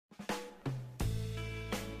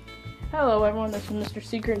Hello everyone, this is Mr.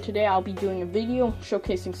 Secret, and today I'll be doing a video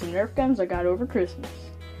showcasing some Nerf guns I got over Christmas.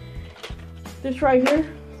 This right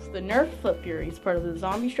here is the Nerf Flip Fury. It's part of the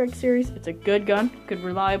Zombie Strike series. It's a good gun, good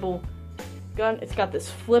reliable gun. It's got this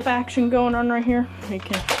flip action going on right here. You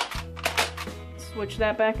can switch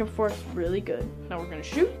that back and forth, really good. Now we're gonna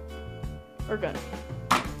shoot or gun.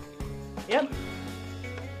 Yep,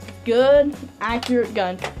 good, accurate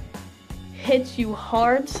gun. Hits you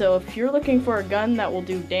hard, so if you're looking for a gun that will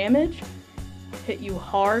do damage, hit you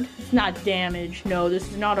hard. It's not damage, no, this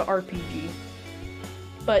is not an RPG.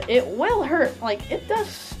 But it will hurt, like, it does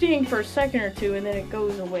sting for a second or two and then it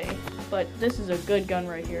goes away. But this is a good gun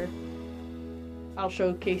right here. I'll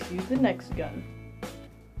showcase you the next gun.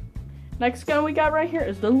 Next gun we got right here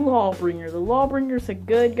is the Lawbringer. The Lawbringer is a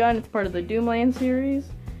good gun, it's part of the Doomland series.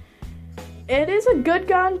 It is a good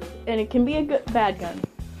gun, and it can be a good bad gun.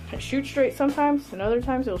 It shoots straight sometimes, and other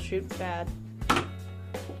times it'll shoot bad.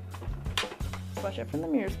 Watch it from the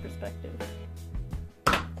mirror's perspective.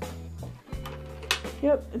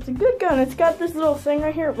 Yep, it's a good gun. It's got this little thing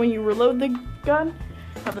right here. When you reload the gun,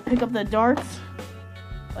 you have to pick up the darts.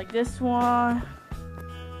 Like this one,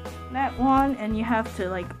 that one, and you have to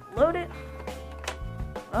like load it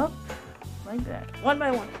up like that, one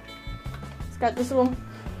by one. It's got this little,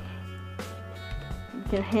 you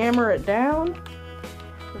can hammer it down,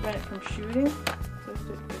 prevent it from shooting. So let's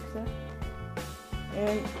just fix that.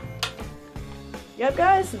 And yep,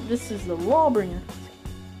 guys, this is the Lawbringer.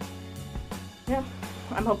 Yeah,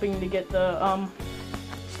 I'm hoping to get the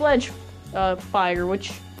sledge fire,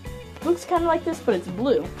 which looks kind of like this, but it's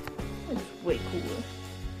blue. It's way cooler.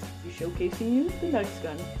 Be showcasing you the next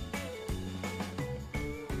gun.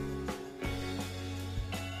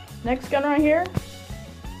 Next gun right here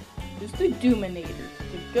is the Doominator.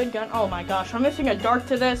 It's a good gun. Oh my gosh, I'm missing a dart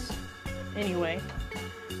to this. Anyway,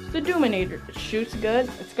 it's the Doominator. It shoots good.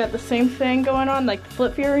 It's got the same thing going on like the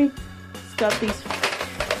Flip Fury. It's got these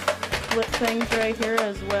flip things right here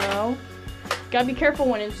as well. Gotta be careful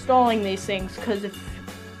when installing these things because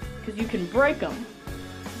you can break them.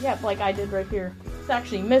 Yep, like I did right here. It's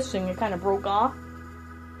actually missing. It kind of broke off,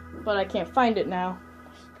 but I can't find it now.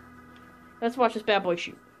 Let's watch this bad boy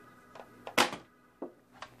shoot.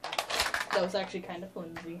 That was actually kind of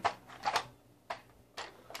flimsy.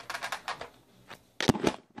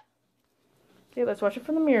 Okay, let's watch it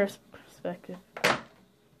from the mirror's perspective.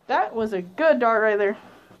 That was a good dart right there.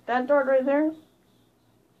 That dart right there,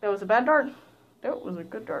 that was a bad dart. That was a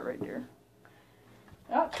good dart right there.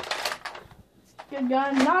 Yep. Good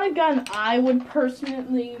gun. Not a gun I would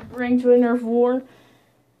personally bring to a Nerf war.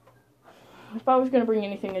 If I was going to bring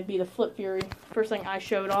anything, it'd be the Flip Fury. First thing I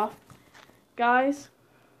showed off. Guys,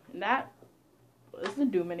 and that was the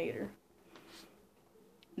Doominator.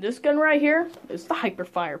 This gun right here is the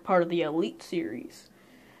Hyperfire, part of the Elite series.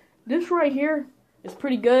 This right here is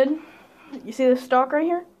pretty good. You see this stock right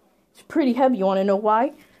here? It's pretty heavy. You want to know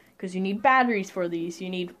why? Because you need batteries for these. You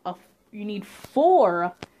need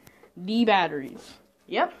 4 D batteries.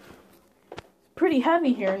 Yep. It's pretty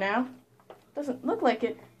heavy here now. Doesn't look like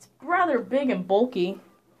it. It's rather big and bulky.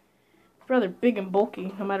 It's rather big and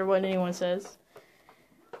bulky, no matter what anyone says.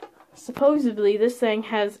 Supposedly, this thing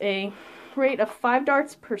has a rate of 5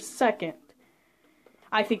 darts per second.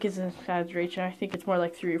 I think it's an exaggeration. I think it's more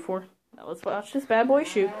like 3 or 4. Now let's watch this bad boy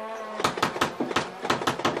shoot.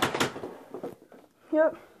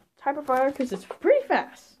 Yep, Hyperfire because it's pretty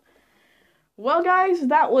fast. Well, guys,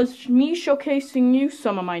 that was me showcasing you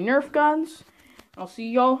some of my Nerf guns. I'll see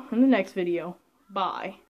y'all in the next video. Bye.